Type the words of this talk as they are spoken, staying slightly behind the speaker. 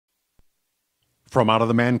From out of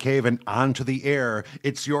the man cave and onto the air,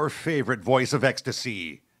 it's your favorite voice of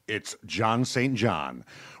ecstasy. It's John St. John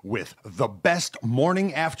with the best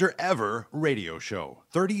morning after ever radio show.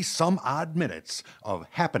 30-some-odd minutes of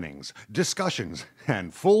happenings, discussions,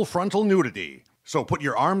 and full frontal nudity. So put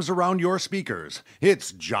your arms around your speakers.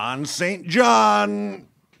 It's John St. John.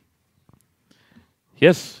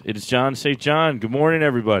 Yes, it is John St. John. Good morning,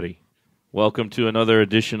 everybody. Welcome to another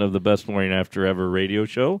edition of the Best Morning After Ever radio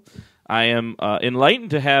show. I am enlightened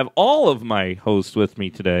to have all of my hosts with me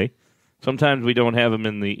today. Sometimes we don't have them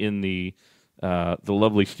in the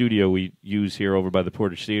lovely studio we use here over by the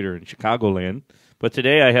Portage Theater in Chicagoland. But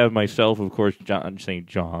today I have myself, of course, John St.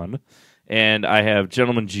 John, and I have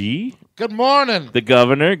Gentleman G. Good morning. The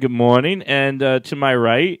Governor. Good morning. And to my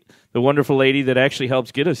right, the wonderful lady that actually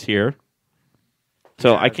helps get us here.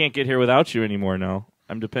 So I can't get here without you anymore now.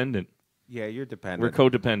 I'm dependent. Yeah, you're dependent. We're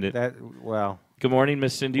codependent. Well. Good morning,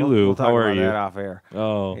 Miss Cindy We'll Lou. talk How are about you? that off air.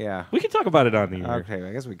 Oh, yeah. We can talk about it on the air. Okay,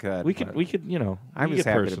 I guess we could. We could. You know. I'm just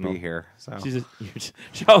happy to be here. So.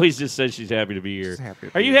 She always just says she's happy to be here.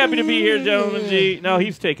 Are you happy to be here, Gentleman G? No,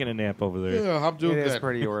 he's taking a nap over there. Yeah, I'm doing good. It is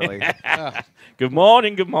pretty early. Good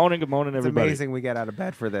morning, everybody. It's amazing we got out of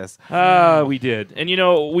bed for this. We did. And, you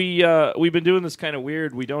know, we've been doing this kind of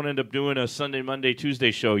weird. We don't end up doing a Sunday, Monday, Tuesday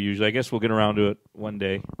show usually. I guess we'll get around to it one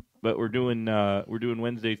day. But we're doing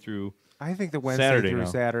Wednesday through I think the Wednesday Saturday through now.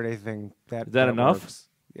 Saturday thing that enough? Works.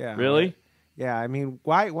 Yeah. Really? Right. Yeah. I mean,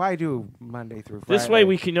 why do Monday through Friday? This way,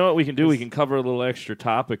 we can know what we can do. We can cover a little extra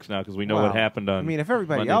topics now because we know what happened on. I mean, if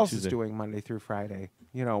everybody Monday, else Tuesday. is doing Monday through Friday,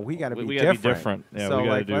 you know, we got to be we different. Gotta be different. Yeah, so we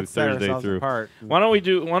got to do let's set Thursday ourselves through. Apart. Why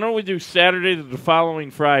don't we do Saturday to the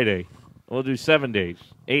following Friday? We'll do 7 days,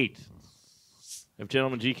 8. If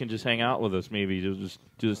Gentleman G can just hang out with us, maybe we'll just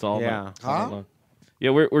do this all night. Huh?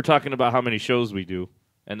 Yeah, we're talking about how many shows we do,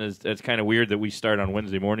 and it's kind of weird that we start on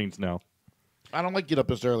Wednesday mornings now. I don't like get up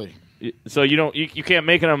this early. So you can't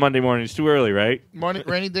make it on Monday morning. It's too early, right?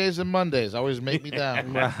 Rainy days and Mondays always make me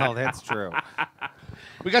down. Well, that's true.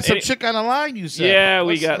 We got some chick on the line, you said. Yeah,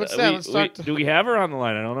 What's that? Let's talk to do we have her on the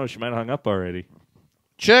line? I don't know. She might have hung up already.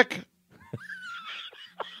 Chick?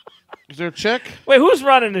 Is there a chick? Wait, who's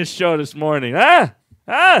running this show this morning?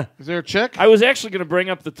 Is there a chick? I was actually going to bring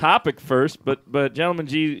up the topic first, but Gentleman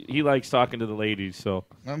G, he likes talking to the ladies, so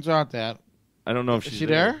I'm on that. I don't know if Is she's she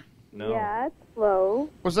there? No. Yeah, it's slow.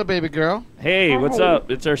 What's up, baby girl? Hey, what's Hi. up?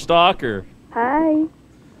 It's our stalker. Hi.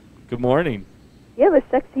 Good morning. You have a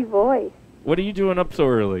sexy voice. What are you doing up so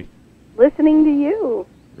early? Listening to you.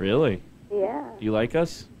 Really? Yeah. You like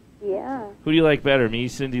us? Yeah. Who do you like better, me,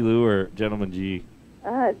 Cindy Lou, or Gentleman G?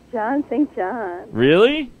 John St. John.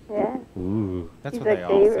 Really? Yeah. Ooh. That's He's what my they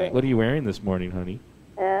all favorite. think. What are you wearing this morning, honey?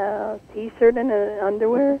 T-shirt and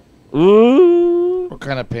underwear. Ooh. What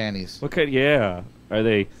kind of panties? What kind? Yeah. Are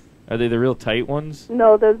they the real tight ones?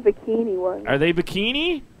 No, those bikini ones. Are they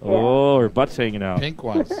bikini? Oh, or butts hanging out. Pink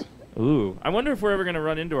ones. Ooh. I wonder if we're ever going to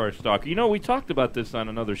run into our stalker. You know, we talked about this on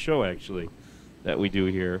another show, actually, that we do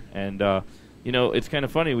here. And, you know, it's kind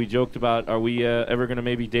of funny. We joked about, are we ever going to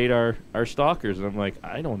maybe date our stalkers? And I'm like,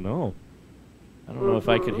 I don't know. I don't know if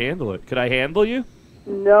I could handle it. Could I handle you?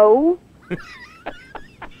 No.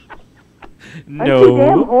 No. I'm too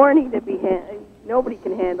damn horny to be. Nobody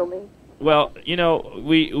can handle me. Well, you know,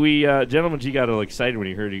 we Gentleman G got all excited when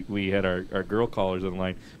he heard we had our girl callers on the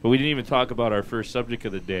line, but we didn't even talk about our first subject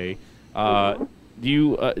of the day. Do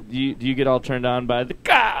you get all turned on by the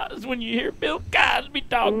cars when you hear Bill Cosby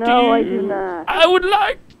talk to you? No, I do not. I would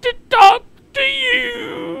like to talk to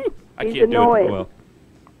you. I He's can't do annoying. it well.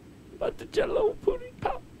 But the Jello pudding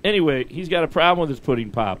pop. Anyway, he's got a problem with his pudding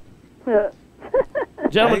pop.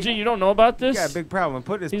 Gentleman G, you don't know about this? You got a big problem with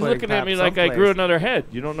putting his He's pudding looking at pop me like I someplace. grew another head.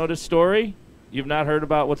 You don't know this story? You've not heard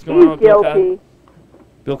about what's going on He's with guilty.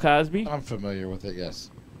 Bill Cosby? I'm familiar with it, yes.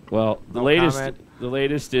 Well, the No latest comment.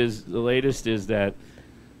 is that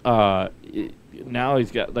now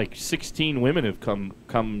he's got like 16 women have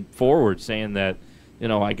come forward saying that, you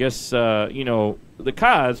know, I guess you know,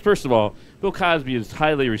 first of all, Bill Cosby is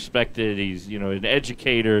highly respected. He's, you know, an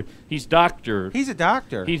educator. He's doctor. He's a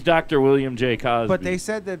doctor. He's Dr. William J. Cosby. But they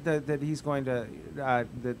said that he's going to that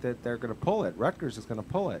they're going to pull it. Rutgers is going to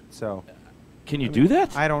pull it. So can you do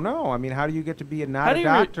that? I don't know. I mean, how do you get to be How not do a you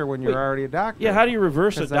doctor when you're wait, already a doctor? Yeah, how do you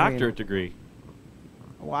reverse a 'Cause, I mean, doctorate degree?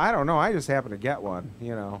 Well, I don't know. I just happen to get one.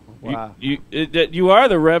 You know. Wow. You are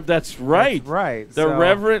the Rev. That's right. That's right. The So,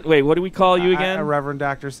 Reverend. Wait, what do we call you again? Reverend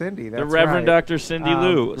Dr. Cindy. That's the Reverend right. Dr. Cindy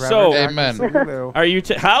Lou. Reverend So, Dr. Amen. Cindy Lou. are you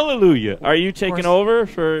hallelujah? Are you taking course. over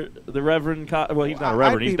for the Reverend? Well, he's not a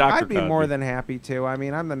Reverend. He's Dr. I'd be Cosby. more than happy to. I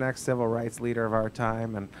mean, I'm the next civil rights leader of our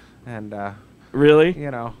time, and Really?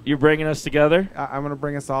 You know, You're bringing us together? I'm going to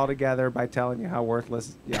bring us all together by telling you how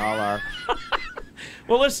worthless y'all are.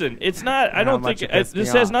 Well, listen, it's not. I And how don't much think it pissed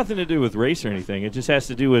this me has off. nothing to do with race or anything. It just has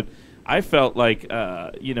to do with. I felt like,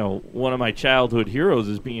 one of my childhood heroes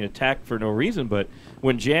is being attacked for no reason. But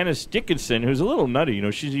when Janice Dickinson, who's a little nutty,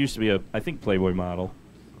 she used to be I think Playboy model.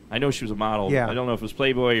 I know she was a model. Yeah. I don't know if it was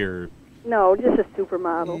Playboy or No, just a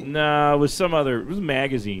supermodel. no, it was some other. It was a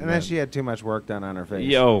magazine. And then she had too much work done on her face.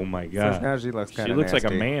 Yeah, oh my God. So now she looks kind She of looks like a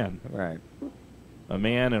nasty. man, Right.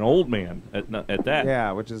 an old man at that.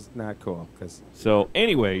 Yeah, which is not cool. Cause So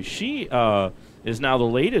anyway, she is now the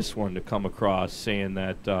latest one to come across saying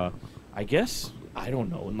that I guess I don't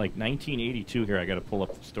know in like 1982. Here I got to pull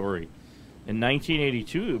up the story. In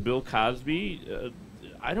 1982, Bill Cosby.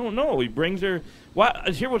 I don't know. He brings her.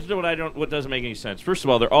 Here what doesn't make any sense. First of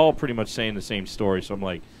all, they're all pretty much saying the same story. So I'm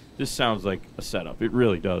like, this sounds like a setup. It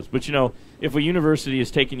really does. But if a university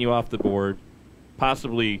is taking you off the board,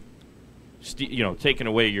 possibly, taking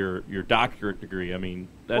away your doctorate degree. I mean,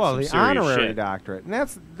 that's well, some the serious honorary shit. doctorate, and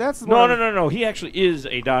that's No. He actually is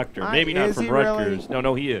a doctor. Maybe not is from he really? Rutgers.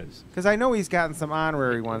 No, he is. Because I know he's gotten some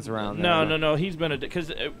honorary ones around there. No. He's been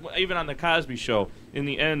because even on the Cosby Show, in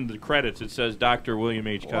the end, the credits it says Dr. William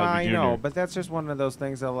H. Cosby Well, I Jr. know, but that's just one of those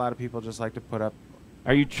things that a lot of people just like to put up.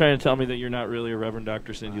 Are you trying to tell me that you're not really a Reverend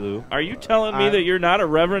Dr. Cindy Lou? Are you telling me that you're not a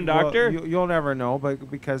Reverend Well, Doctor? you'll never know, but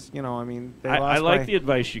because I mean, they I lost like my, the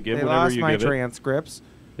advice you give they whenever lost you my give it. transcripts.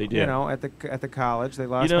 They did. At the college, they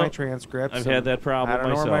lost my transcripts. I've and had that problem I don't know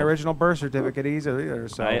myself. where my original birth certificate is either.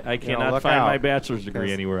 So I cannot look find out. my bachelor's degree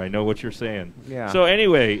 'Cause- anywhere. I know what you're saying. Yeah. So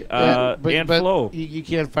anyway, but and Flo. You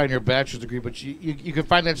can't find your bachelor's degree, but you can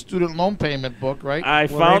find that student loan payment book, right? I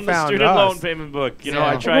Well, found they the found student us. loan payment book.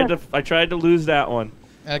 I Yeah. tried to lose that one.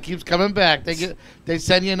 And it keeps coming back. They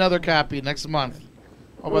send you another copy next month.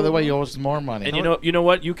 Oh, by the way, you owe us more money. And you know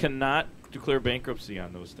what? You cannot declare bankruptcy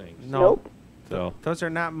on those things. No. Nope. So Those are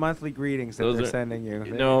not monthly greetings that Those they're are- sending you.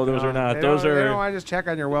 No, those are not. They Those don't- are- They don't want to just check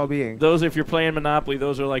on your well-being. those, if you're playing Monopoly,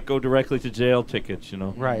 those are like go directly to jail tickets.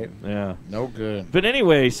 Right. Yeah. No good. But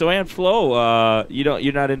anyway, so Aunt Flo,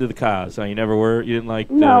 you're not into the cause. Huh? You never were. You didn't like.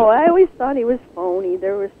 No, I always thought he was phony.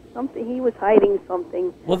 There was something. He was hiding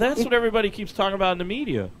something. Well, that's what everybody keeps talking about in the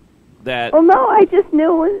media. That Well, no, I just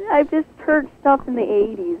knew. I just heard stuff in the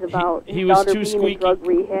 '80s about he his was daughter too being squeaky. in drug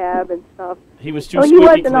rehab and stuff. he was too So he squeaky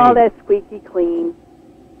wasn't clean. all that squeaky clean.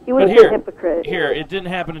 He was But a hypocrite. Here, it didn't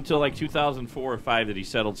happen until like 2004 or 5 that he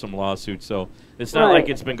settled some lawsuits. So it's not Right. like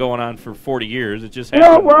it's been going on for 40 years. It just No,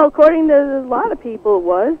 happened. well, according to a lot of people, it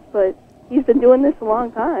was, but he's been doing this a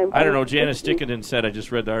long time. I don't know. Janice Dickinson said, I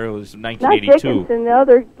just read the article, it was Not 1982. Dickinson, the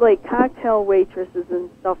other like cocktail waitresses and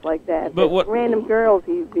stuff like that. But The what- random girls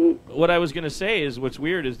he beat. What I was going to say is what's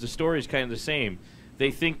weird is the story's kind of the same. They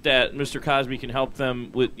think that Mr. Cosby can help them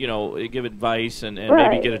with, give advice and maybe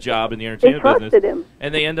Right. get a job in the They entertainment trusted business. him.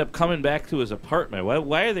 And they end up coming back to his apartment.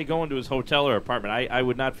 Why are they going to his hotel or apartment? I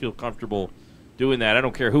would not feel comfortable doing that. I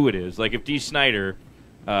don't care who it is. Like if Dee Snider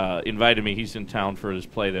invited me, he's in town for his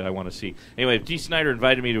play that I want to see. Anyway, if Dee Snider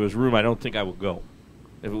invited me to his room, I don't think I would go.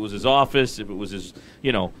 If it was his office, if it was his,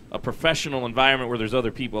 a professional environment where there's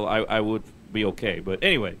other people, I would be okay. But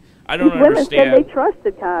anyway, I don't These women understand. said they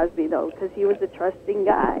trusted Cosby, though, because he was a trusting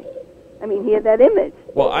guy. I mean, he had that image.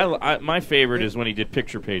 Well, my favorite is when he did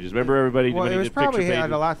picture pages. Remember everybody Well, when it he was did picture probably had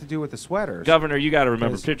pages? a lot to do with the sweaters. Governor, you got to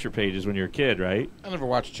remember Yes. picture pages when you're a kid, right? I never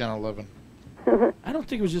watched Channel 11. I don't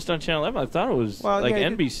think it was just on Channel 11. I thought it was Well, like yeah,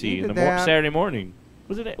 he NBC did in the that. Saturday morning.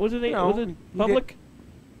 Was it No, he public?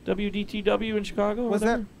 WDTW in Chicago? or Was that?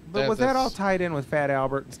 whatever? But was that all That's- tied in with Fat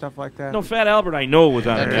Albert and stuff like that? No, Fat Albert I know was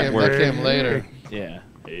on That the came, network. that came later. Yeah,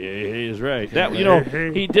 he is right. That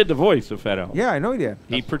he did the voice of Fat Albert. Yeah, I know he did.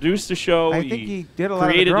 He produced the show. I think he did a lot of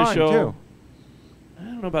the created drawing show. too. I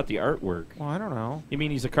don't know about the artwork. Well, I don't know. You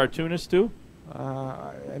mean he's a cartoonist too?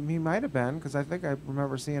 He might have been because I think I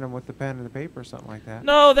remember seeing him with the pen and the paper or something like that.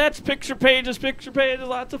 No, that's picture pages. Picture pages.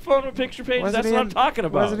 Lots of fun with picture pages. Wasn't That's he what in- I'm talking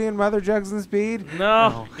about. Wasn't he in Mother Jugs and Speed?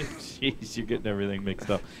 No. Jeez, you're getting everything mixed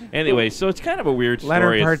up. Anyway, so it's kind of a weird story.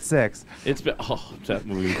 Leonard Part It's- 6. It's been that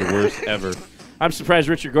movie was the worst ever. I'm surprised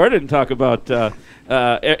Richard Gore didn't talk about in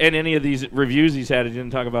any of these reviews he's had. He didn't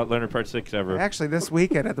talk about Leonard Part 6 ever. Actually, this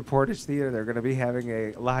weekend at the Portage Theater, they're going to be having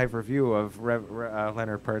a live review of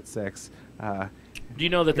Leonard Part 6. Do you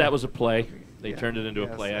know that was a play? They Yeah. turned it into a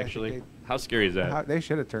Yes, play. I think Actually, how scary is that? They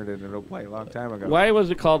should have turned it into a play a long time ago. Why was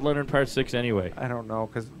it called Leonard Part 6 anyway? I don't know,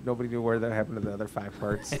 because nobody knew where that happened to the other 5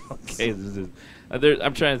 parts. Okay, this is.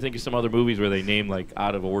 I'm trying to think of some other movies where they name like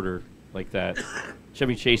out of order like that.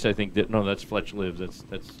 Chevy Chase, I think. No, that's Fletch Lives.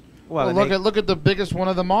 That's. Well, look at the biggest one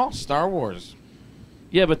of them all, Star Wars.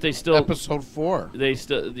 Yeah, but they still. Episode 4. They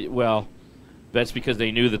still. Well, That's because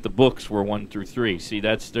they knew that the books were 1 through 3. See,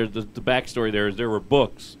 that's the backstory there is there were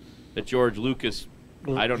books that George Lucas,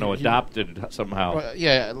 I don't know, adopted somehow. Well,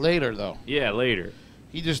 yeah, later though. Yeah, later.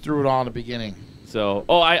 He just threw it all in the beginning. So,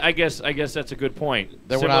 I guess that's a good point.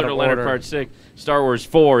 They were Similar out to of Leonard order. Part 6, Star Wars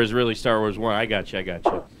 4 is really Star Wars 1. I got you.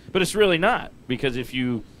 But it's really not, because if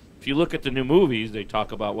you look at the new movies, they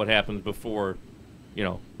talk about what happens before,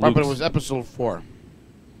 Right, but it Luke's- was Episode 4.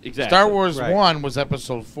 exactly. Star Wars Right. 1 was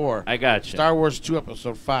Episode 4. I got you. Star Wars 2,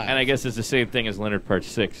 Episode 5. And I guess it's the same thing as Leonard Part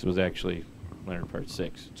 6 was actually Leonard Part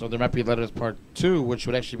 6. So there might be Leonard Part 2, which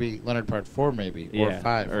would actually be Leonard Part 4 maybe, or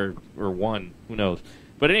 5. or 1, who knows.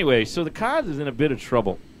 But anyway, so the Cons is in a bit of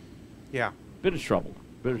trouble. Yeah. Bit of trouble.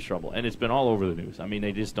 And it's been all over the news. I mean,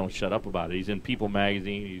 they just don't shut up about it. He's in People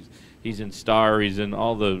magazine, he's in Star, he's in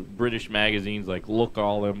all the British magazines like Look,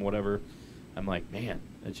 all them, whatever. I'm like, man,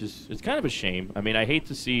 it's kind of a shame. I mean, I hate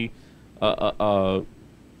to see a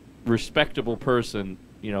respectable person,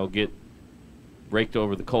 get raked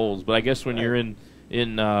over the coals. But I guess when you're in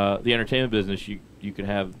the entertainment business, you can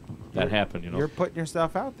have that happen. You're putting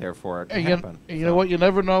yourself out there for it to And happen. you know what? You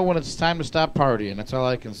never know when it's time to stop partying. That's all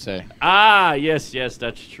I can say. Ah, yes,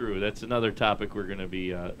 that's true. That's another topic we're going to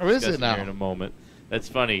be Or is it discussing now? here in a moment. That's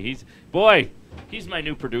funny. He's my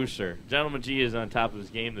new producer. Gentleman G is on top of his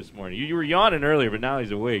game this morning. You were yawning earlier, but now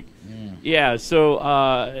he's awake. Yeah, so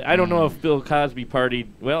I don't know if Bill Cosby partied.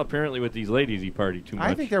 Well, apparently with these ladies he partied too much.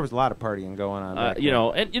 I think there was a lot of partying going on. Back and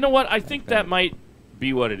you know what? I think that think. might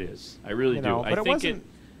be what it is. I really You do. know, but I it think wasn't-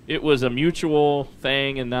 it was a mutual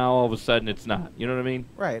thing, and now all of a sudden it's not. You know what I mean?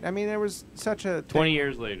 Right. I mean, there was such a 20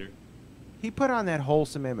 years later. He put on that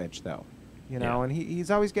wholesome image, though, Yeah. and he's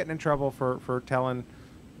always getting in trouble for telling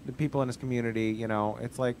the people in his community,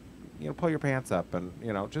 it's like, pull your pants up and,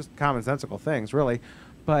 just commonsensical things, really.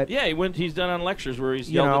 But Yeah, he's done on lectures where he's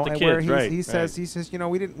you yelled know, at the and kids. where Right. he says, right.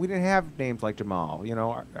 we didn't have names like Jamal.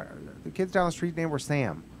 The kids down the street name were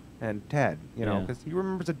Sam and Ted. Yeah. Because he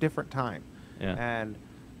remembers a different time. Yeah. And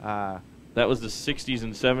That was the 60s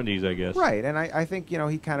and 70s, I guess. right, and I think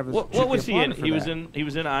he kind of What was he in? for He was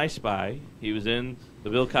that. in I Spy. He was in the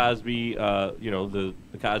Bill Cosby, the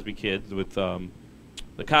Cosby Kids with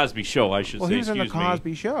the Cosby Show, I should Well, say. he was in the excuse me.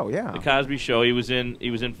 Cosby Show, yeah. The Cosby Show. He was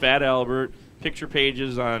in Fat Albert. Picture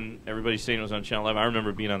pages on. Everybody's saying it was on Channel 11. I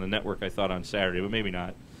remember being on the network. I thought on Saturday, but maybe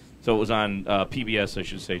not. So it was on PBS, I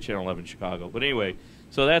should say, Channel 11 Chicago. But anyway,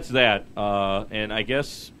 so that's that, and I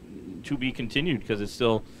guess to be continued because it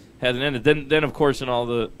still hasn't ended. Then of course in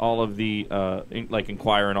all of the like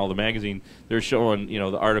Inquirer and all the magazine, they're showing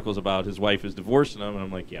the articles about his wife is divorcing him, and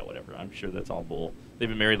I'm like, yeah, whatever. I'm sure that's all bull. They've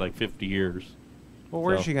been married like 50 years. Well,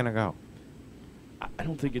 where's So- she gonna go? I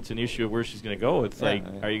don't think it's an issue of where she's going to go. It's Yeah, like,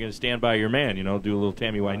 yeah. are you going to stand by your man? Do a little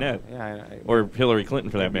Tammy Wynette Yeah, or Hillary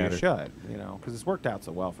Clinton for that maybe matter. You should, because it's worked out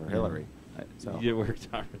so well for Hillary. So. It worked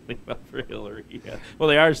out really well for Hillary. Yeah. Well,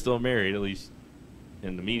 they are still married, at least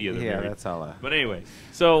in the media. They're Yeah, married. that's all. But anyway,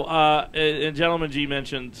 so and Gentleman G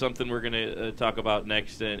mentioned something we're going to talk about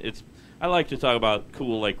next, and I like to talk about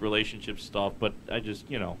cool like relationship stuff, but I just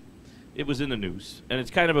it was in the news, and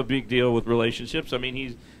it's kind of a big deal with relationships. I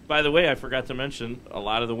mean, by the way, I forgot to mention a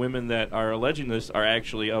lot of the women that are alleging this are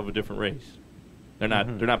actually of a different race. They're not.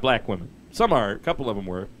 Mm-hmm. They're not black women. Some are. A couple of them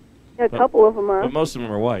were, A couple of them are. but most of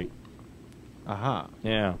them are white.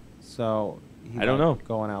 Yeah. So he's I don't not know.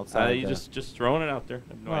 Going outside. You just throwing it out there.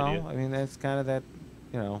 I have no idea. I mean, that's kind of that.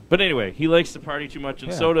 But anyway, he likes to party too much,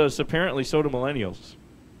 and Yeah. so do millennials.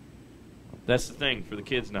 That's the thing for the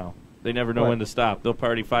kids now. They never know What? when to stop. They'll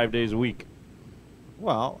party 5 days a week.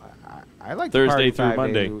 Well, I like Thursday to party through 5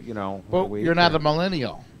 Monday. days, a Well, week you're not or- a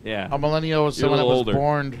millennial. Yeah. A millennial is You're a someone that little was older.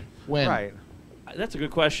 born when? Right. That's a good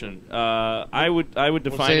question. I would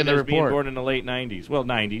define say it in the as being report? born in the late 90s. Well,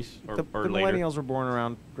 90s or The later. millennials were born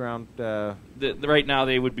around. Right now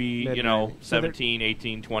they would be, Mid-90s. So they're- 17,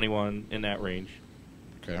 18, 21, in that range.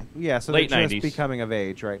 Okay. Yeah, so Late they're just 90s. becoming of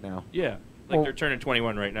age right now. Yeah. Like Well- they're turning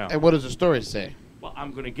 21 right now. And what does the story say? Well,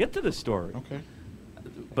 I'm going to get to the story. Okay.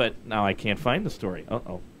 But now I can't find the story.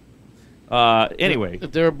 Uh-oh. Anyway.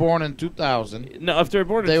 If they were born in 2000, No, if they're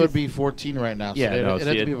born in they two- would be 14 right now. So Yeah, they, no, it see,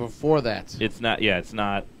 had to it- be before that. It's not. Yeah, it's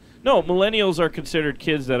not. No, millennials are considered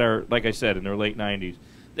kids that are, like I said, in their late 90s.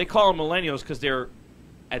 They call them millennials because they're,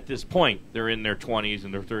 at this point, they're in their 20s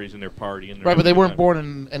and their 30s and they're partying. Right, but they weren't born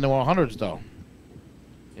in the 100s, though.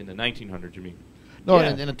 in the 1900s. You mean? No,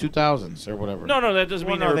 Yeah. in the 2000s or whatever. No, that doesn't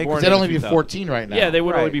Well, mean no, they they- were born. They'd in only be 2000. 14 right now. Yeah, they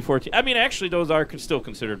would only Right. be 14. I mean, actually, those are still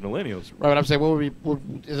considered millennials. Right, but I'm saying, what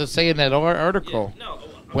is it saying in that article No.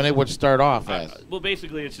 when it would start off as? Well,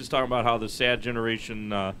 basically, it's just talking about how the sad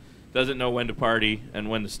generation doesn't know when to party and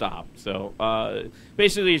when to stop. So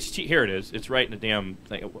basically, here it is. It's right in the damn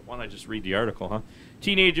thing. Why don't I just read the article, huh?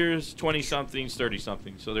 Teenagers, 20-somethings,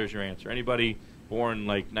 30-somethings. So there's your answer. Anybody born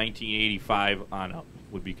like 1985 on up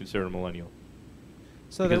would be considered a millennial.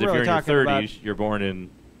 So Because they're if really you're in talking your about 30s, you're born in,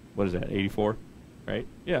 what is that, 84? Right?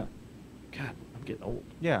 Yeah. God, I'm getting old.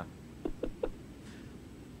 yeah.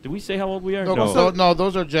 Did we say how old we are? No,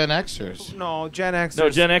 those are Gen Xers. No, Gen X. No,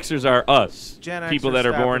 Gen Xers are us. Gen people Xers that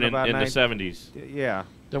are stopped born in in about the 90 70s. Yeah.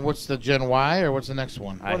 Then what's the Gen Y or what's the next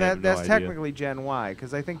one? I Well, have no that's idea. technically Gen Y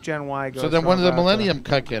because I think Gen Y goes. So then from when does the about, millennium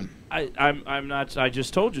kick in? I'm not. I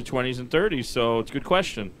just told you 20s and 30s, so it's a good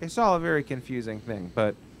question. It's all a very confusing thing,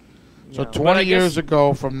 but. you So know. 20 But I guess- years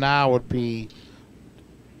ago from now would be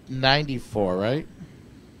 94, right?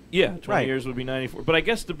 Yeah, 20 Right. years would be 94. But I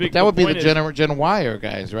guess the big That would be the point is, Gen Y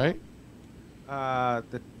guys, right?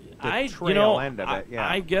 The I trail end of it. Yeah.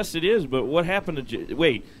 I guess it is. But what happened to?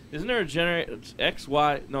 Wait, isn't there a generation X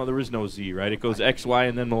Y? No, there is no Z, right? It goes X Y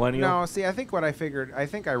and then millennial. No, see, I think what I figured. I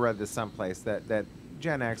think I read this someplace that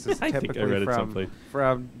Gen X is I think I typically read it from someplace.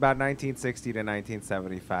 about 1960 to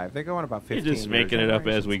 1975. They go in about 15. You're just year making it up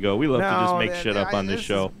as generations. we go. We love to just No, make shit up on this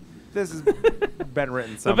show. This has been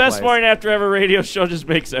written The someplace. best morning after ever radio show just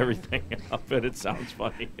makes everything up, and it sounds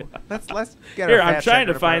funny. Let's get Here, our I'm fact trying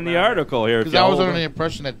checker to find the department. article here. if Because I y'all was will- under the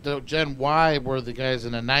impression that the Gen Y were the guys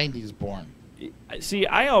in the 90s born. See,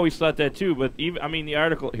 I always thought that too, but even the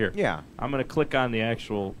article here. Yeah. I'm going to click on the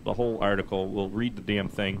whole article. We'll read the damn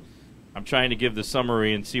thing. I'm trying to give the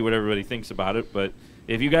summary and see what everybody thinks about it, but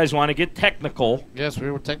if you guys want to get technical, Yes, we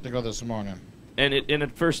were technical this morning. and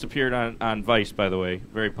it first appeared on Vice, by the way,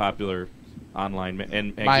 very popular online,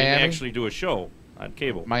 and they Miami? actually do a show on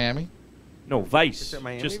cable. Miami? No, Vice. Is it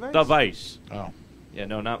Miami Just Vice? the Vice. Oh. Yeah,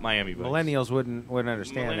 no, not Miami Vice. Millennials wouldn't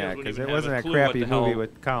understand Millennials that wouldn't because even it have wasn't a that clue what crappy the hell- movie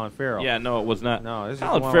with Colin Farrell. Yeah, no, it was not. No, this is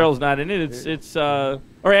Colin one Farrell's not in it. It's or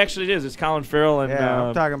actually it is. It's Colin Farrell and Yeah,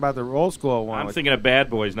 I'm talking about the old school one. I'm with thinking of Bad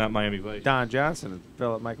Boys, not Miami Vice. Don Johnson and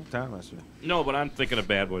Philip Michael Thomas. No, but I'm thinking of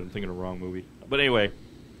Bad Boys. I'm thinking of the wrong movie. But anyway,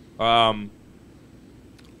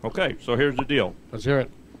 okay. So here's the deal. Let's hear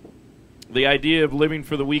it. The idea of living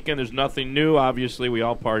for the weekend is nothing new. Obviously, we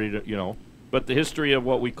all partied, But the history of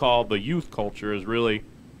what we call the youth culture is really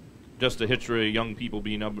just a history of young people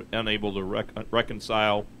being unable to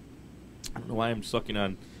reconcile. I don't know why I'm sucking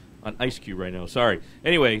on Ice Cube right now. Sorry.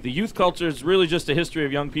 Anyway, the youth culture is really just a history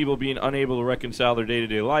of young people being unable to reconcile their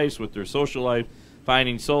day-to-day lives with their social life,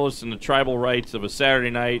 finding solace in the tribal rights of a Saturday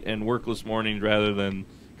night and workless mornings rather than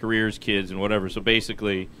careers, kids, and whatever. So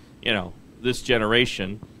basically, this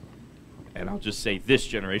generation, and I'll just say this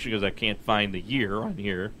generation because I can't find the year on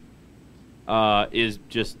here, is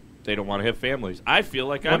just they don't want to have families. I feel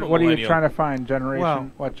like I'm a What are millennial. you trying to find? Generation?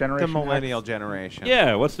 Well, what generation? The millennial X? generation.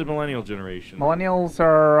 Yeah, what's the millennial generation? Millennials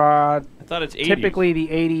are I thought it's 80s. typically the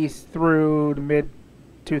 80s through the mid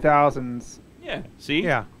 2000s. Yeah, see?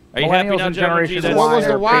 Yeah. Are you happy Millennials now, and General G? Generation That's, What Y was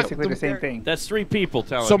the are Y? basically the same thing. that's three people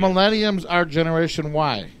telling So me. millenniums are Generation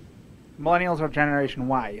Y. Millennials are Generation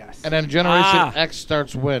Y, yes. And then Generation Ah. X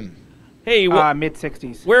starts when? Hey, mid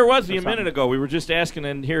 60s. where was he a or something. minute ago? We were just asking,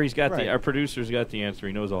 and here he's got Right. our producer's got the answer.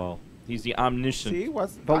 He knows all. He's the omniscient. See,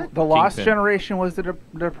 The lost Kingpin. generation was the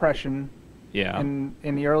Depression Yeah. in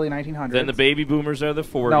the early 1900s. Then the baby boomers are the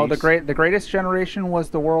 40s. No, the greatest generation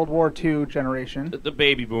was the World War II generation. The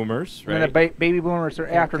baby boomers, right? And then the baby boomers are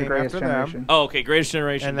after the came greatest after them. generation. Oh, okay, greatest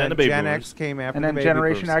generation, and then then the baby Gen boomers. X came after And the then baby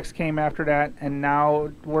Generation boomers. X came after that, and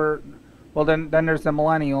now then there's the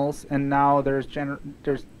Millennials, and now there's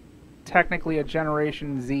technically a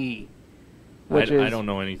Generation Z, which I is don't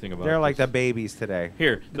know anything about They're like the this. babies today.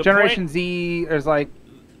 Here, the Generation point- Z is like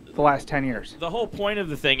the last 10 years. The whole point of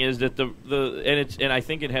the thing is that and I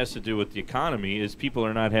think it has to do with the economy is people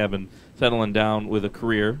are not settling down with a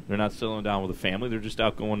career. They're not settling down with a family. They're just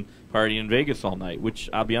out going partying in Vegas all night. Which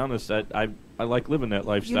I'll be honest, I like living that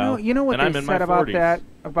lifestyle. You know what and I'm they in my said about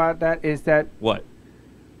 40s. that is that What?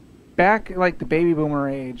 back like the baby boomer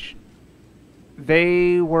age,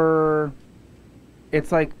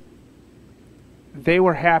 it's like they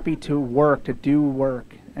were happy to do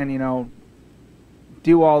work and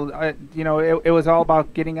do all it was all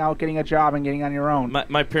about getting out, getting a job, and getting on your own.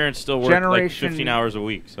 My parents still work like Generation- 15 hours a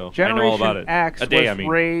week, so I know Generation all about it. X A day, was I mean.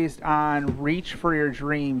 raised on reach for your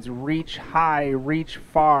dreams, reach high, reach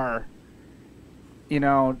far.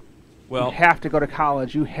 Well, You have to go to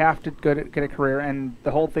college. You have to get a career. And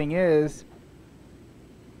the whole thing is,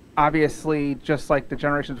 obviously, just like the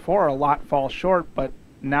generations before, a lot falls short, but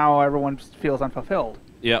now everyone feels unfulfilled.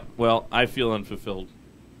 yeah. Well, I feel unfulfilled.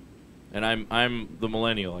 And I'm the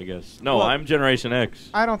millennial, I guess. No, Well, I'm Generation X.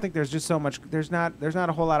 I don't think there's just so much. There's not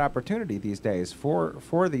a whole lot of opportunity these days for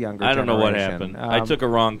the younger. I don't know what generation. happened. I took a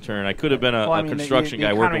wrong turn. I could have been a construction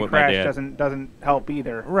guy working with my dad. Doesn't help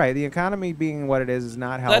either. Right, the economy being what it is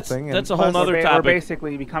not helping. That's a and whole plus, other We're topic.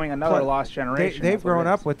 basically becoming another Plus, lost generation. they've That's what grown it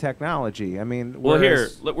up is. with technology. I mean, Well, here,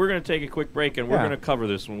 whereas- we're going to take a quick break, and we're Yeah. going to cover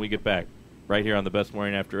this when we get back, right here on the Best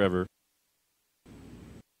Morning After Ever.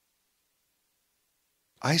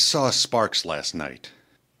 I saw Sparks last night.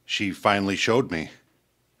 She finally showed me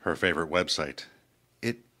her favorite website.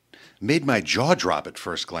 It made my jaw drop at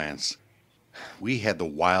first glance. We had the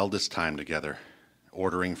wildest time together,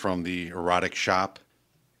 ordering from the erotic shop,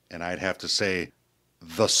 and I'd have to say,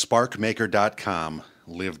 thesparkmaker.com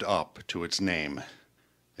lived up to its name.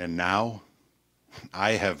 And now,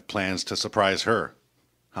 I have plans to surprise her.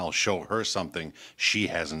 I'll show her something she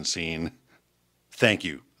hasn't seen. Thank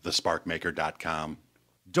you, thesparkmaker.com.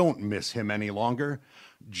 Don't miss him any longer.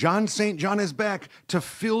 John St. John is back to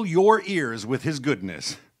fill your ears with his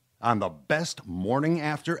goodness on the Best Morning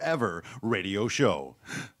After Ever radio show.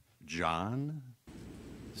 John?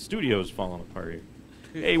 Studio's falling apart here.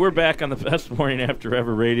 Hey, we're back on the Best Morning After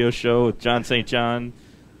Ever radio show with John St. John,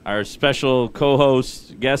 our special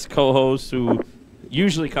co-host, guest co-host, who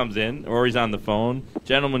usually comes in, or he's on the phone.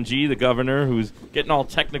 Gentleman G, the governor, who's getting all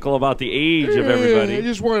technical about the age of everybody. I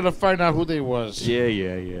just wanted to find out who they was.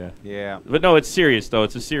 yeah. But no, it's serious, though.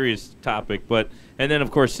 It's a serious topic. And then, of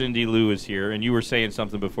course, Cindy Lou is here, and you were saying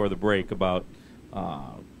something before the break about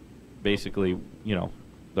basically,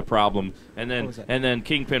 the problem. And then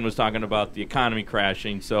Kingpin was talking about the economy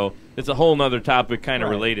crashing. So it's a whole other topic kind of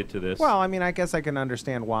Right. related to this. Well, I mean, I guess I can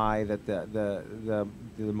understand why that the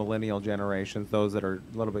millennial generations, those that are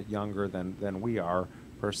a little bit younger than we are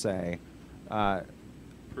per se,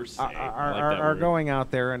 per se. I like that are word. going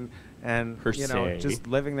out there and Per se. just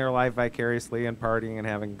living their life vicariously and partying and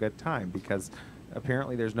having a good time because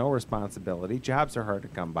apparently there's no responsibility. Jobs are hard to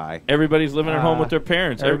come by. Everybody's living at home with their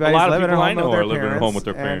parents. A Everybody's lot of living people at I home with know their are living at home with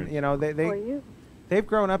their parents, parents. and Or you? they've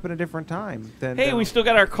grown up in a different time. Hey, we still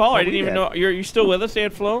got our call. I we didn't even did. know. You're still with us,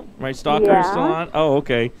 Aunt Flo? My stalker is Yeah. still on? Oh,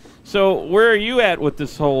 okay. So where are you at with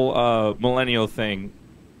this whole millennial thing?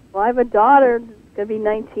 Well, I have a daughter that's going to be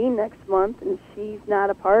 19 next month, and she's not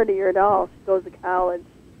a partier at all. She goes to college.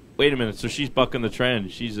 Wait a minute. So she's bucking the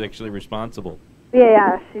trend. She's actually responsible.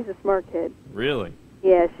 Yeah, she's a smart kid. Really?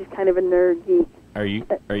 Yeah, she's kind of a nerd geek. Are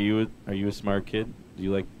you a smart kid? Do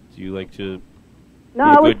you like to No, Be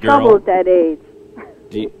a I was good girl. trouble at that age.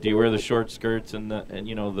 do you wear the short skirts and the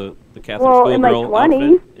Catholic Well, in my schoolgirl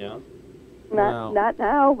 20s. outfit? Yeah. Wow. Not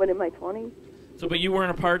now, but in my 20s. So, but you weren't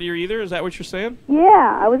a partier either. Is that what you're saying?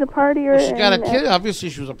 Yeah, I was a partier. Well, she got a and, kid. Obviously,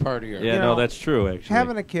 she was a partier. Yeah, You no, know, that's true. Actually,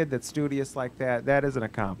 Having a kid that's studious like that is an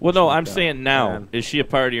accomplishment. well, no, I'm though. saying now. And- Is she a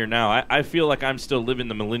partier now? I feel like I'm still living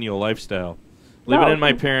the millennial lifestyle, living No, in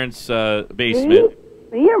my she- parents' Me? basement.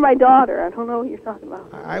 You're my daughter. I don't know what you're talking about.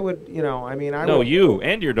 I would, I mean, I No, would. you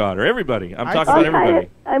and your daughter, everybody. I'm I- talking about I'm everybody.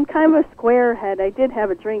 I'm kind of a squarehead. I did have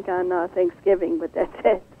a drink on Thanksgiving, but that's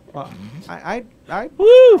it. Well, I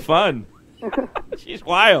Woo, fun. She's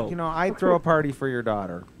wild. I'd throw a party for your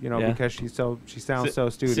daughter, Yeah. because she sounds so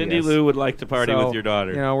studious. Cindy Lou would like to party So, with your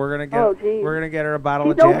daughter. We're gonna get Oh, geez. her a bottle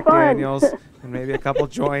She's of no Jack fun. Daniels and maybe a couple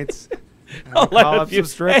joints. And I'll call let up you- some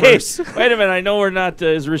strippers. Hey, wait a minute. I know we're not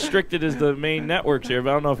as restricted as the main networks here, but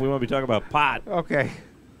I don't know if we want to be talking about pot. Okay.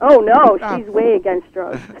 Oh no, Stop. she's way against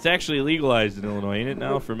drugs. It's actually legalized in Illinois, ain't it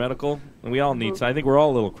now, for medical? And we all need I think we're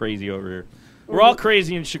all a little crazy over here. We're all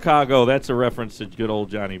crazy in Chicago. That's a reference to good old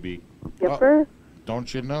Johnny B. Yipper?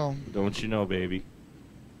 Don't you know? Don't you know, baby?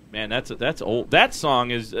 Man, that's old. That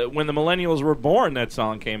song is when the millennials were born. That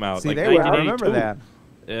song came out. See, like they would 1982. remember that.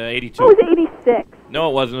 82. Oh, it was 86. No,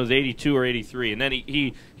 it wasn't. It was 82 or 83. And then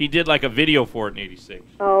he did like a video for it in 86.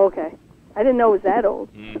 Oh, okay. I didn't know it was that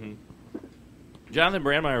old. Mm-hmm. Jonathan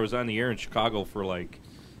Brandmeier was on the air in Chicago for I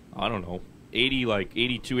don't know,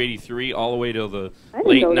 82, 83, all the way till the I didn't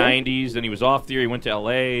late know that. 90s. Then he was off the air. He went to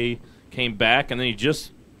L.A., came back, and then he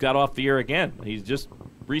just got off the air again. He's just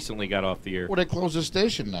recently got off the air. Well, they closed the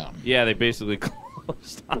station now. Yeah, they basically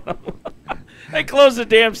closed on him. They closed the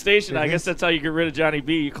damn station. I guess that's how you get rid of Johnny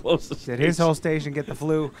B. You close the station. Did his whole station get the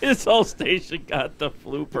flu? His whole station got the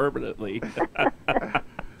flu permanently.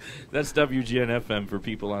 That's WGN-FM for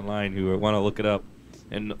people online who want to look it up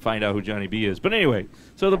and find out who Johnny B is. But anyway,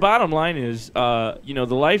 so the bottom line is, the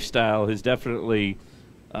lifestyle is definitely,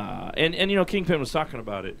 and Kingpin was talking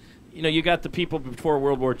about it. You got the people before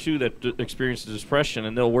World War II that experienced the depression,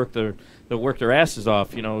 and they'll work their asses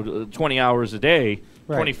off. 20 hours a day,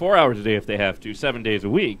 Right. 24 hours a day if they have to, 7 days a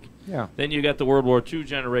week. Yeah. Then you got the World War II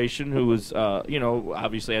generation who was,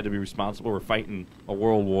 obviously had to be responsible for fighting a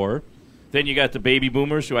world war. Then you got the baby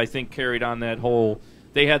boomers who I think carried on that whole.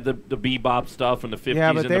 They had the bebop stuff in the 50s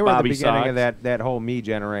Yeah, but and they the were the Bobby beginning socks. of that whole me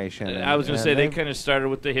generation. I was going to say they they've- kind of started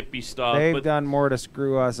with the hippie stuff. They've but done more to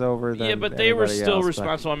screw us over than yeah, but they were anybody still else, but-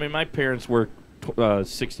 responsible. I mean, my parents worked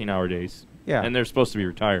 16-hour days. Yeah. And they're supposed to be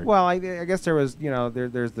retired. Well, I guess there was,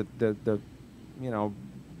 there's the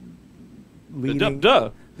leading.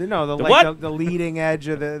 The what? The leading edge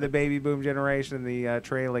of the baby boom generation, the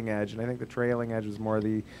trailing edge, and I think the trailing edge was more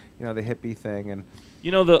the the hippie thing, and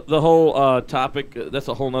the whole topic. That's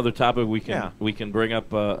a whole other topic we can Yeah. we can bring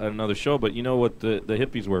up at another show. But you know what the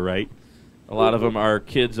hippies were, right? A lot of them are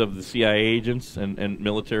kids of the CIA agents and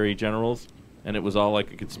military generals, and it was all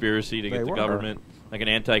like a conspiracy to They get the were. government, like an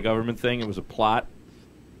anti-government thing. It was a plot.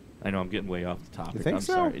 I know I'm getting way off the topic. You think I'm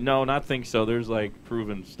so? sorry. No, not think so. There's like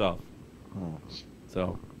proven stuff. Oh.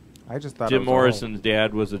 So I just thought it Jim was all- Morrison's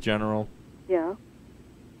dad was a general. Yeah.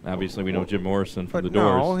 Obviously, we know Jim Morrison from But the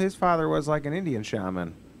Doors. no, his father was like an Indian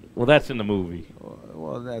shaman. Well, that's in the movie.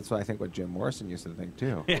 Well, that's what I think what Jim Morrison used to think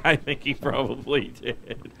too. Yeah, I think he probably did.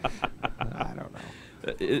 I don't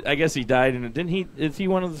know. I guess he died, and didn't he? Is he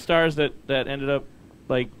one of the stars that ended up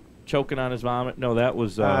like choking on his vomit? No, that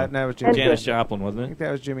was No, it was Jimi Janis Hendrix. Joplin, I wasn't think it?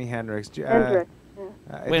 that was Jimi Hendrix. Hendrix. Yeah.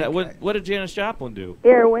 I Wait, think, what did Janis Joplin do?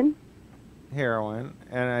 Heroin. heroin,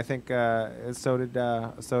 and I think so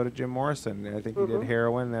did Jim Morrison. I think he did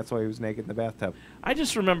heroin. And that's why he was naked in the bathtub. I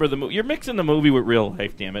just remember the movie. You're mixing the movie with real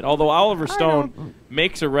life, damn it. Although Oliver Stone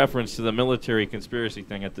makes a reference to the military conspiracy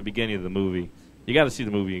thing at the beginning of the movie. You got to see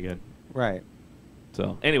the movie again. Right.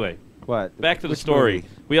 So, anyway, What? back to the Which story. movie?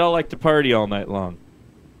 We all like to party all night long.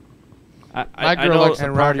 My I girl know, likes to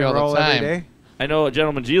And rock party and all the roll every time. day? I know a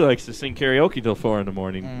gentleman G likes to sing karaoke till 4 in the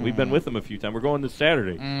morning. We've been with him a few times. We're going this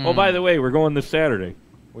Saturday. Oh, by the way, we're going this Saturday.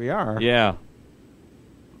 We are. Yeah.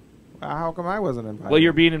 How come I wasn't invited? Well,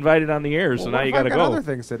 you're being invited on the air, so Well, now what you if got to I've got go. other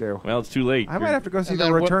things to do. Well, it's too late. I might have to go see And the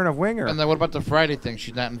then what- return of Winger. And then what about the Friday thing?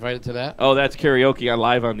 She's not invited to that? Oh, that's karaoke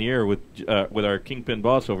live on the air with our kingpin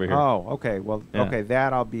boss over here. Oh, okay. Well, Yeah. okay,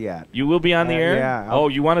 that I'll be at. You will be on the air? yeah, Oh,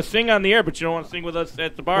 you want to sing on the air, but you don't want to sing with us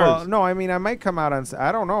at the bars. Well, no, I mean I might come out on.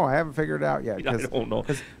 I don't know. I haven't figured it out yet. I don't know.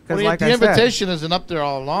 Because Well, like the I said, invitation isn't up there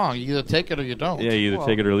all along. You either take it or you don't. Yeah, you either Well,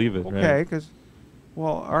 take it or leave it. right? okay, because.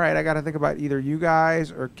 Well, all right. I got to think about either you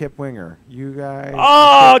guys or Kip Winger. You guys.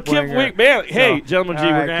 Oh, or Kip Winger. Man, hey, gentlemen G,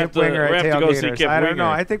 all we're right, going to Kip Winger at have to go see Tailgaters. Kip I Winger. don't know.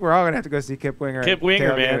 I think we're all going to have to go see Kip Winger. Kip at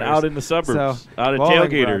Winger, man, Tailgaters. out in the suburbs, So, out at Bolingbrook.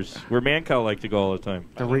 tailgaters, where Mancow like to go all the time.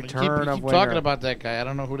 The You return of keep Winger. talking about that guy. I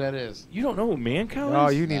don't know who that is. You don't know who Mancow is? Oh,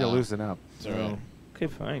 you need to No. loosen up. It's all right. Okay,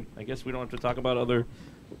 fine. I guess we don't have to talk about other.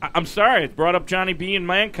 I'm sorry, I brought up Johnny B and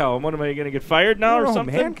Mancow. What am I going to get fired now You or know who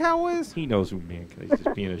something? Mancow is? He knows who Mancow is. He's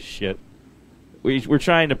just being a shit. We're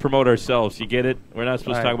trying to promote ourselves. You get it? We're not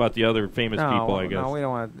supposed to Right. talk about the other famous people, I guess. No, we don't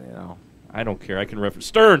want. You know. I don't care. I can reference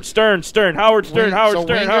Stern, Howard Stern, Wing- Howard so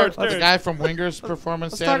Stern, Winger, Howard The Stern. guy from Winger's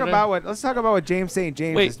performance Let's talk Saturday? about what James St.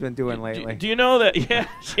 James Wait, has been doing lately. Do you know that? Yeah,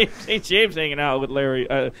 James hanging out with Larry,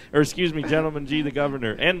 or excuse me, Gentleman G, the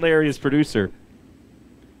governor, and Larry, his producer.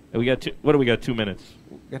 And we got what do we got? 2 minutes.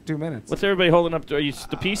 Got 2 minutes. What's everybody holding up? Are you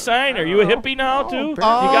the peace sign? Are you a hippie now too? You apparently.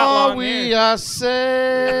 got All long we hair. are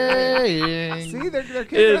saying. See, they're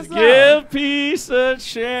kicking Is us out. give peace a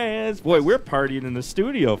chance. Boy, we're partying in the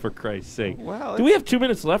studio for Christ's sake. Well, Do we have 2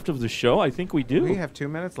 minutes left of the show? I think we do. We have 2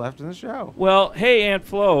 minutes left in the show. Well, hey, Aunt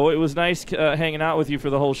Flo, it was nice hanging out with you for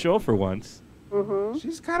the whole show for once. Mm-hmm.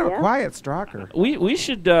 She's kind of a Yeah. quiet stalker. We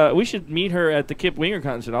should meet her at the Kip Winger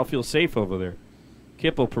concert. I'll feel safe over there.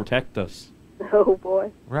 Kip will protect us. Oh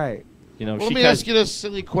boy. Right. You know, Well, let me ask you this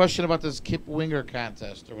silly question about this Kip Winger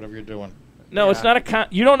contest or whatever you're doing. No, it's not a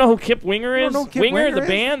you don't know who Kip Winger You is? don't know who Kip Winger, Winger the is?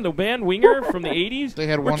 band Winger from the 80s? They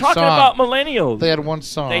had We're one talking song. about Millennials. They had one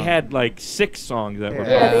song. They had like 6 songs that were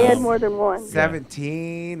Yeah, they had bad. more than one.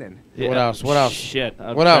 17 and What else? What else? Shit.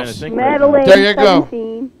 I'm What trying else? To think right now. Madeline, There you go.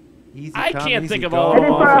 17. Easy I Come, can't Easy think of Go. all of Headed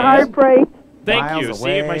them for a offhand. heartbreak. Thank Miles you. See,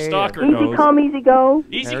 my Away. stalker Easy knows. come, easy go.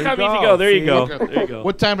 Easy There you come, easy go. go. There you See? go. There you go.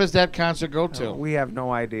 What time does that concert go to? We have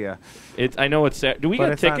no idea. I know it's Do we But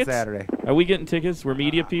get it's on tickets? Saturday. Are we getting tickets? We're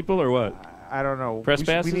media people or what? I don't know. Press we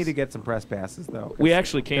should- passes? We need to get some press passes, though. We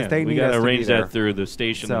actually can. they We need got us to to be arrange there. that through the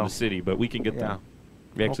station in So, the city, but we can get yeah. them.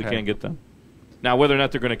 We actually Okay. can get them. Now, whether or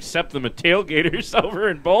not they're going to accept them at tailgaters over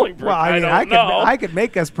in Bolingbrook, Well, I mean, don't I know. could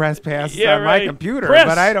make us press passes Yeah, on right. my computer, Press.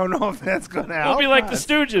 but I don't know if that's going to help. We'll be like the us.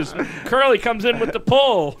 Stooges. Curly comes in with the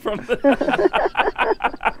pull from the.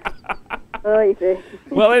 Oy vey.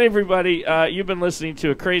 Well, hey, everybody, you've been listening to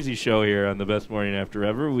a crazy show here on the Best Morning After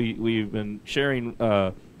Ever. We've been sharing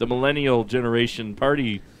the millennial generation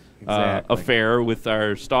party Exactly. affair with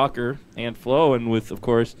our stalker, Aunt Flo, and with, of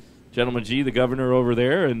course, Gentleman G, the governor over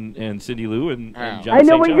there, and Cindy Lou, and John I know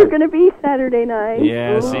St. where John. you're going to be Saturday night.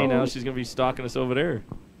 Yeah, Ooh. see, now she's going to be stalking us over there.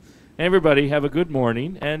 Everybody, have a good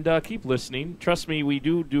morning, and keep listening. Trust me, we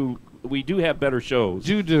do have better shows.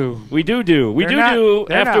 We do. We They're do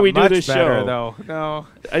they're after not we do much this better, show. though. No.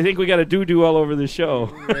 I think we got a do all over the show.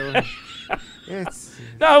 It's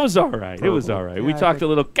No, it was all right. It was all right. We Yeah, I talked think- a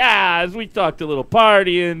little guys. We talked a little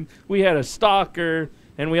partying. We had a stalker,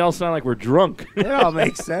 and we all sound like we're drunk. it all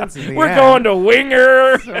makes sense in the We're end. going to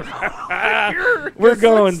Winger. We're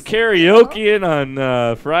going karaoke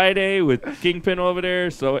on Friday with Kingpin over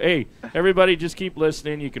there. So, hey, everybody just keep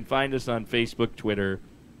listening. You can find us on Facebook, Twitter,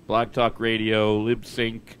 Blog Talk Radio,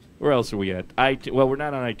 LibSync. Where else are we at? Well, we're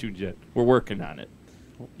not on iTunes yet. We're working on it.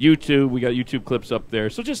 YouTube. We got YouTube clips up there.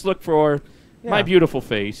 So just look for my Yeah. beautiful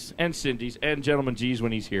face and Cindy's and Gentleman G's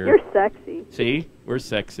when he's here. You're sexy. See? We're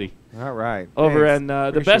sexy. All right. Over Thanks. on the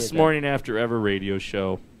Appreciate best that. morning after ever radio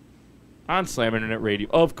show on Slam Internet Radio,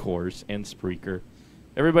 of course, and Spreaker.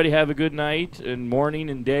 Everybody have a good night and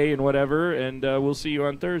morning and day and whatever, and we'll see you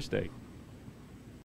on Thursday.